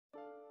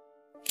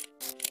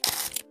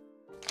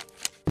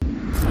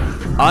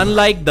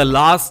Unlike the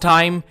last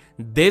time,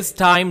 this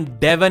time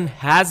Levan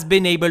has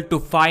been able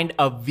to find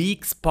a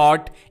weak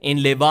spot in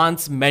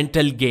Levan's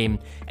mental game,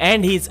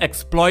 and he's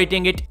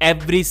exploiting it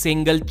every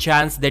single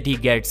chance that he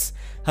gets.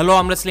 Hello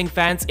ARMWRESTLING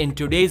fans, in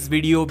today's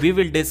video we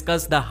will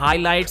discuss the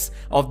highlights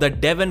of the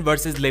Levan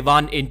versus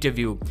Levan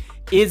interview.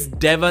 Is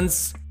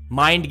Levan's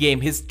mind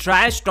game, his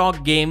trash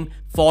talk game,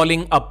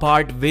 falling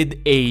apart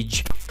with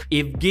age?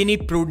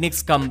 Evgeny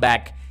Prudnik's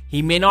comeback,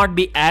 he may not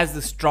be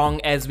as strong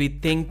as we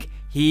think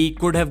he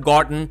could have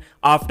gotten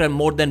after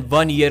more than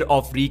 1 year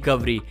of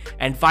recovery.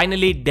 And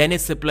finally,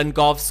 Denis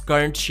Siplenkov's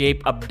current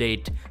shape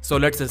update. So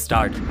let's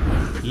start.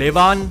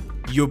 Levan,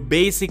 you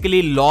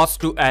basically lost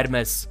to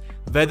Hermes.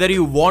 Whether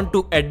you want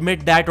to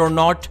admit that or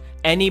not,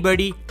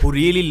 anybody who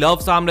really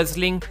loves arm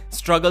wrestling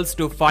struggles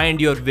to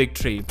find your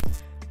victory.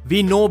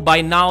 We know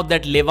by now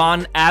that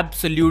Levan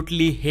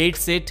absolutely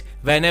hates it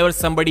whenever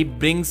somebody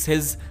brings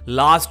his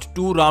last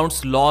 2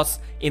 rounds loss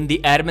in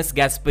the Hermes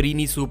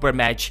Gasparini super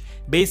match,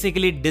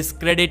 basically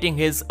discrediting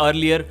his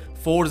earlier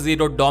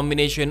 4-0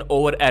 domination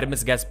over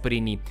Hermes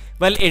Gasparini.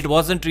 Well, it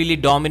wasn't really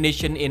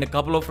domination in a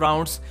couple of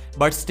rounds,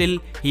 but still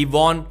he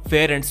won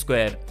fair and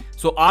square.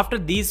 So after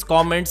these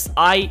comments,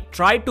 I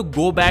tried to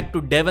go back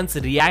to Levan's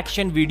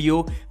reaction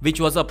video,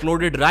 which was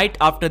uploaded right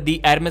after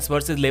the Hermes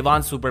versus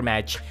Levan super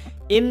match,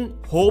 in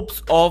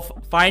hopes of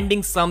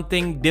finding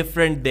something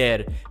different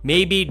there.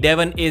 Maybe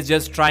Levan is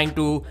just trying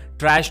to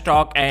trash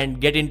talk and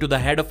get into the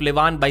head of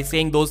Levan by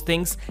saying those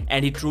things,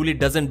 and he truly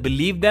doesn't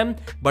believe them.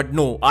 But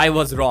no, I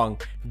was wrong.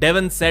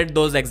 Levan said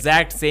those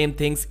exact same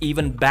things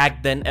even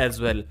back then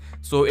as well.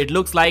 So it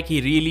looks like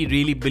he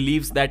really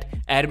believes that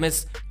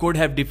Hermes could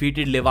have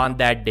defeated Levan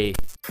that day.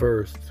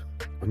 First,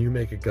 when you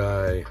make a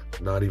guy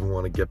not even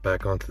want to get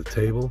back onto the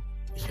table,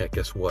 yeah,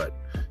 guess what?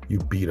 You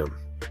beat him.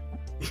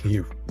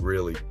 You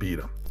really beat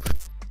him.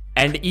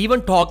 And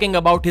even talking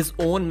about his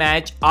own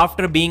match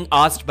after being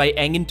asked by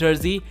Engin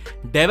Terzi,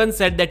 Levan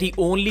said that he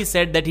only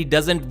said that he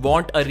doesn't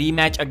want a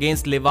rematch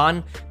against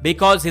Levan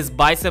because his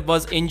bicep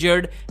was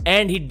injured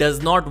and he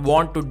does not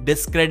want to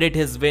discredit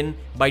his win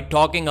by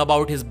talking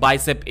about his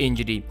bicep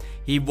injury.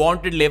 He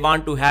wanted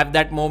Levan to have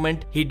that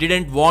moment. He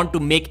didn't want to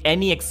make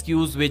any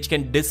excuse which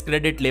can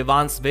discredit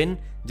Levan's win,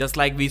 just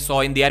like we saw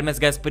in the Hermes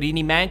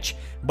Gasparini match.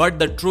 But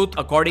the truth,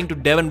 according to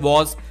Levan,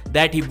 was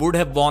that he would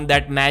have won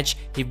that match.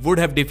 He would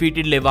have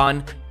defeated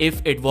Levan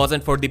if it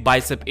wasn't for the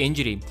bicep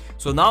injury.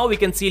 So now we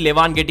can see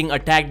Levan getting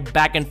attacked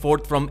back and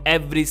forth from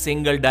every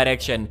single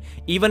direction.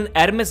 Even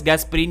Hermes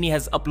Gasparini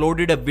has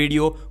uploaded a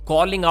video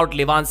calling out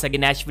Levan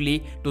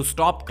Saginashvili to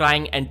stop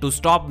crying and to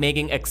stop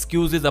making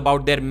excuses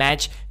about their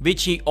match,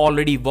 which he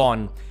already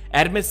won.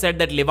 Hermes said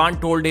that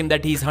Levan told him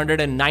that he's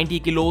 190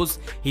 kilos,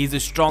 he's the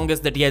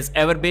strongest that he has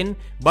ever been,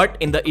 but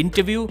in the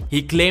interview,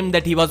 he claimed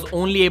that he was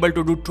only able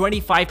to do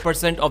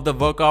 25% of the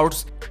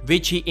workouts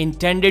which he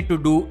intended to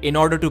do in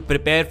order to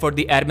prepare for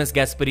the Hermes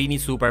Gasparini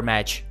super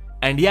match.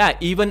 And yeah,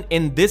 even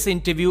in this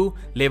interview,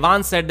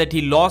 Levan said that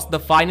he lost the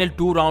final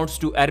 2 rounds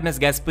to Hermes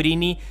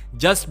Gasparini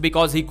just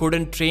because he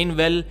couldn't train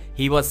well.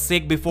 He was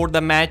sick before the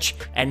match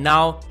and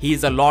now he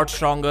is a lot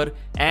stronger.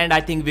 And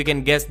I think we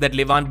can guess that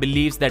Levan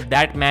believes that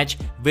that match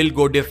will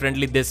go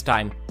differently this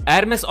time.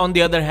 Hermes, on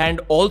the other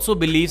hand, also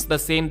believes the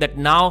same, that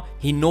now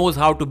he knows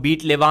how to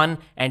beat Levan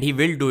and he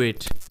will do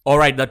it.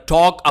 Alright, the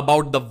talk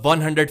about the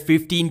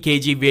 115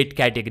 kg weight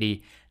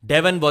category.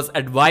 Levan was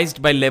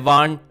advised by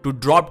Levan to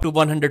drop to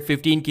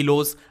 115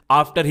 kilos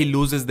after he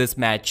loses this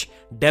match.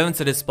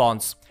 Levan's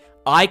response: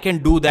 I can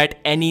do that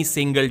any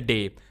single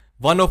day.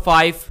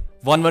 105,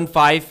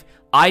 115,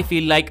 I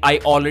feel like I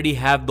already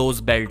have those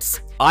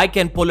belts. I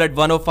can pull at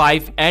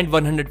 105 and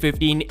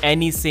 115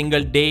 any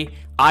single day.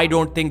 I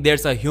don't think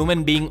there's a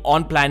human being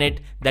on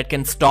planet that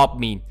can stop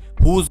me.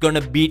 Who's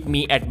gonna beat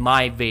me at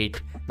my weight?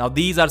 Now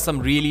these are some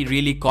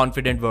really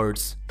confident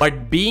words.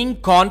 But being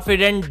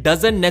confident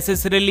doesn't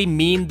necessarily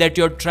mean that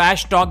your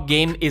trash talk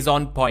game is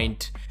on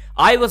point.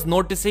 I was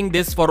noticing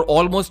this for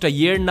almost a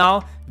year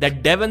now,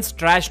 that Levan's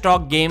trash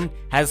talk game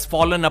has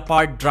fallen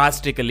apart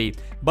drastically.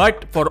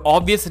 But for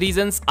obvious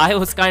reasons, I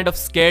was kind of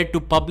scared to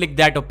public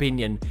that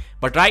opinion.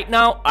 But right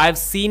now, I've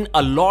seen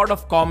a lot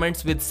of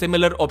comments with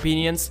similar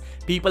opinions.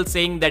 People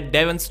saying that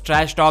Levan's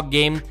trash talk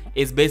game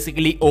is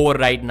basically over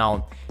right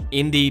now.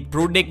 In the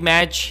Prudnik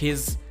match,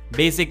 his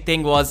basic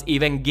thing was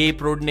even gay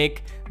Prudnik.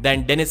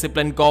 Then Denis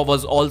Siplenkov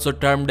was also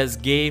termed as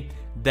gay.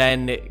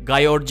 Then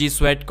Georgy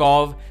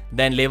Svetkov.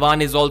 Then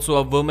Levan is also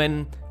a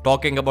woman,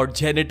 talking about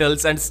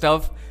genitals and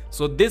stuff.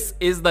 So this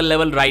is the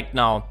level right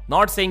now.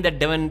 Not saying that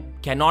Levan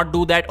cannot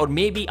do that, or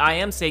maybe I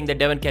am saying that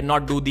Levan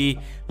cannot do the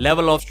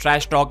level of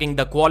trash talking,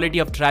 the quality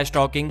of trash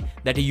talking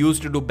that he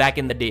used to do back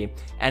in the day.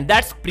 And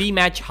that's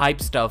pre-match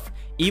hype stuff.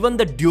 Even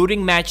the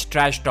during match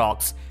trash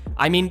talks.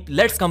 I mean,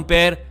 let's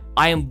compare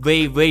I am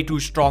way too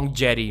strong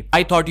Jerry.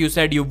 I thought you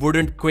said you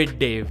wouldn't quit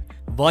Dave.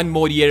 1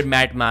 more year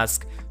Matt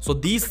Mask. So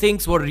these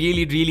things were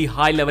really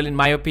high level in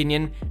my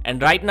opinion.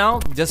 And right now,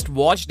 just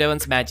watch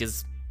Levan's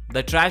matches.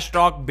 The trash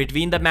talk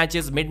between the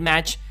matches,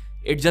 mid-match,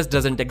 It just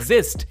doesn't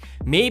exist.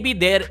 Maybe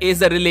there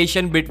is a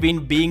relation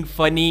between being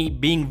funny,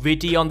 being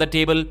witty on the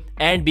table,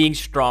 and being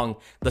strong.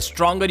 The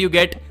stronger you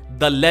get,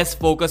 the less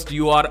focused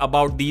you are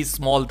about these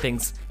small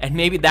things. And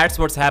maybe that's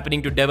what's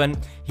happening to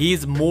Levan. He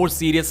is more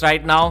serious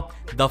right now.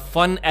 The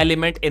fun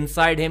element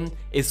inside him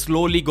is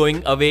slowly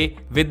going away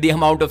with the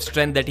amount of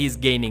strength that he's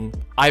gaining.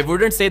 I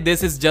wouldn't say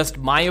this is just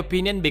my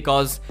opinion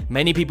because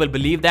many people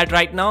believe that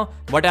right now.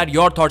 What are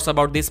your thoughts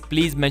about this?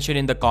 Please mention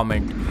in the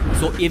comment.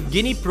 So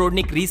Evgeny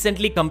Prodnik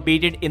recently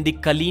competed in the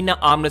Kalina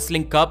Arm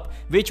Wrestling Cup,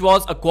 which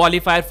was a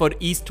qualifier for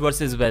East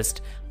versus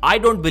West. I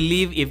don't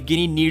believe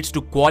Evgeny needs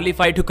to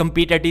qualify to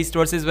compete at East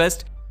versus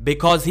West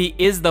because he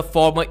is the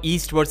former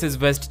East versus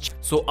West.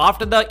 So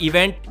after the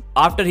event,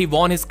 after he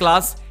won his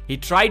class, he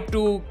tried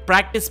to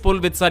practice pull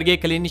with Sergey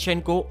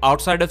Kalinichenko.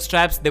 Outside of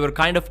straps, they were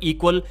kind of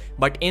equal,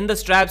 but in the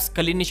straps,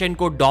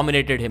 Kalinichenko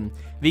dominated him.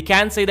 We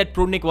can say that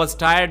Prodnik was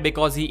tired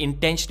because he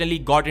intentionally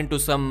got into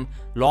some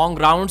long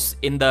rounds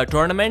in the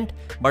tournament,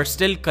 but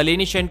still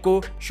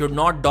Kalinichenko should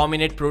not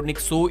dominate Prodnik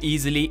so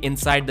easily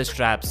inside the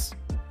straps.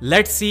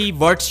 Let's see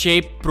what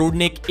shape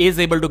Prodnik is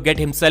able to get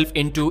himself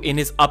into in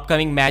his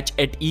upcoming match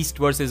at East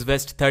vs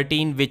West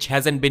 13, which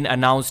hasn't been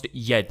announced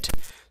yet.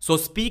 So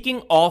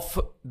speaking of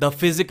the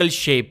physical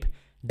shape,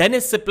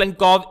 Denis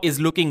Siplenkov is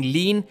looking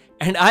lean,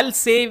 and I'll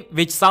say,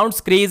 which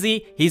sounds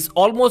crazy, he's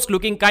almost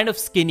looking kind of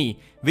skinny,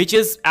 which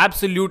is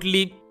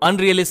absolutely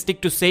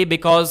unrealistic to say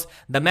because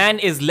the man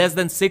is less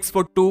than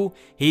 6'2",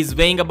 he's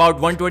weighing about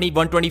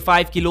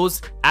 120-125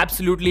 kilos,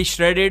 absolutely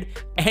shredded,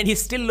 and he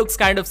still looks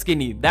kind of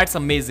skinny. That's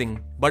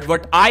amazing. But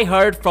what I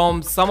heard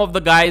from some of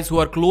the guys who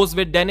are close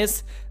with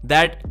Denis,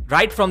 that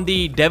right from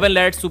the Devon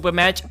Laird super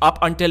match up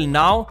until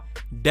now,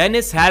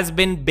 Denis has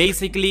been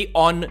basically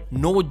on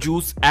no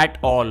juice at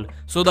all.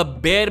 So the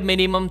bare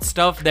minimum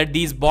stuff that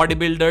these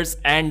bodybuilders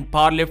and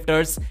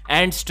powerlifters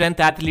and strength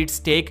athletes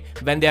take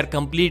when they are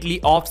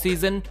completely off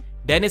season,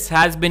 Denis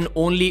has been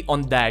only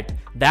on that.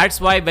 That's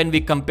why when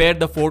we compare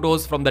the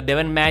photos from the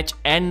Devon match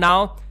and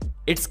now,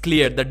 it's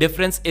clear, the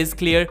difference is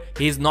clear.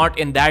 He's not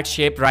in that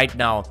shape right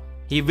now.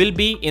 He will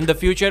be in the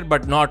future,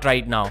 but not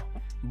right now.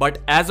 But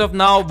as of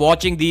now,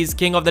 watching these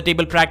King of the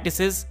Table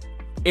practices,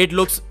 it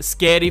looks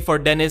scary for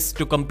Denis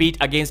to compete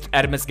against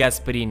Hermes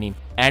Gasparini.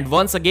 And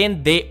once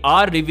again, they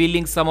are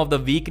revealing some of the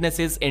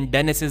weaknesses in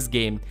Denis's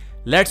game.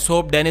 Let's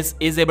hope Denis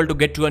is able to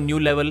get to a new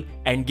level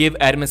and give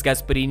Hermes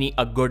Gasparini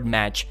a good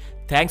match.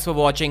 Thanks for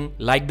watching,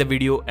 like the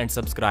video and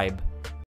subscribe.